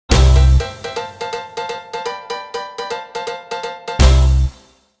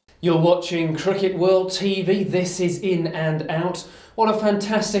You're watching Cricket World TV. This is In and Out. What a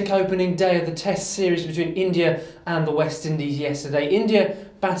fantastic opening day of the Test series between India and the West Indies yesterday. India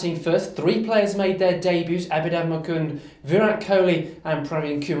batting first. Three players made their debuts: Abhidhamma Mukund, Virat Kohli and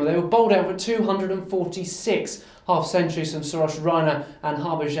Praveen Kumar. They were bowled out for 246 half-centuries from Suresh Raina and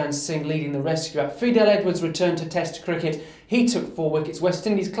Harbhajan Singh leading the rescue. Fidel Edwards returned to Test cricket. He took 4 wickets. West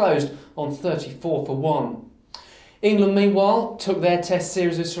Indies closed on 34 for 1. England, meanwhile, took their Test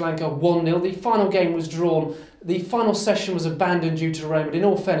series with Sri Lanka 1-0. The final game was drawn. The final session was abandoned due to rain, but in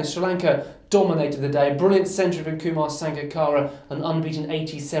all fairness, Sri Lanka dominated the day. A brilliant century from Kumar Sangakkara, an unbeaten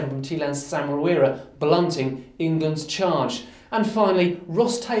 87 from Thilan Samaraweera, blunting England's charge. And finally,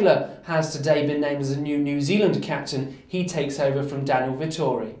 Ross Taylor has today been named as a new New Zealand captain. He takes over from Daniel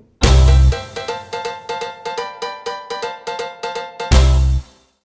Vettori.